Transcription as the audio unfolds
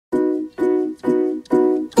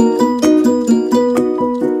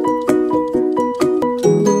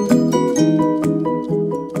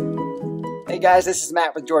guys, this is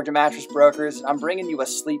Matt with Georgia Mattress Brokers. I'm bringing you a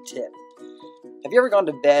sleep tip. Have you ever gone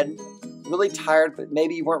to bed really tired, but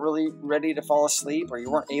maybe you weren't really ready to fall asleep or you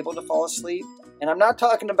weren't able to fall asleep? And I'm not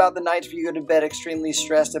talking about the nights where you go to bed extremely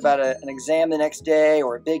stressed about an exam the next day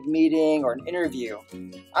or a big meeting or an interview.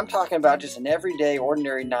 I'm talking about just an everyday,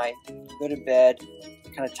 ordinary night. You go to bed,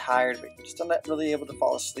 kind of tired, but you're still not really able to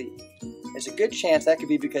fall asleep. There's a good chance that could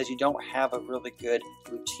be because you don't have a really good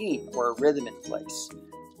routine or a rhythm in place.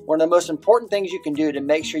 One of the most important things you can do to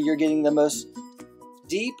make sure you're getting the most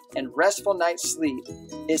deep and restful night's sleep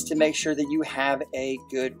is to make sure that you have a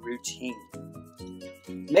good routine.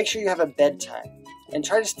 Make sure you have a bedtime and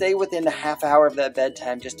try to stay within a half hour of that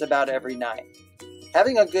bedtime just about every night.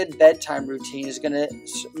 Having a good bedtime routine is going to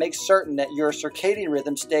make certain that your circadian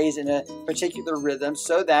rhythm stays in a particular rhythm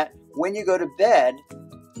so that when you go to bed,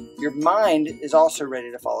 your mind is also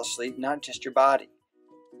ready to fall asleep, not just your body.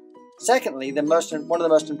 Secondly, one of the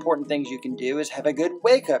most important things you can do is have a good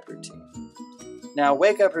wake-up routine. Now, a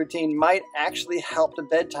wake-up routine might actually help the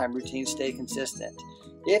bedtime routine stay consistent.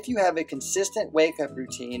 If you have a consistent wake-up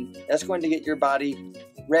routine, that's going to get your body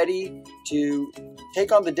ready to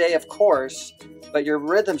take on the day, of course, but your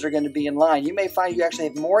rhythms are going to be in line. You may find you actually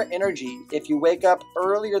have more energy if you wake up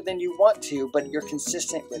earlier than you want to, but you're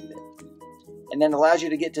consistent with it. And then allows you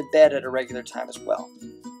to get to bed at a regular time as well.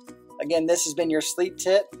 Again, this has been your sleep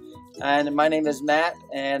tip. And my name is Matt,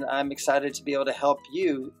 and I'm excited to be able to help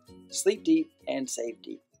you sleep deep and save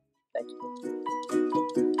deep. Thank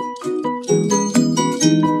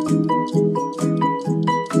you.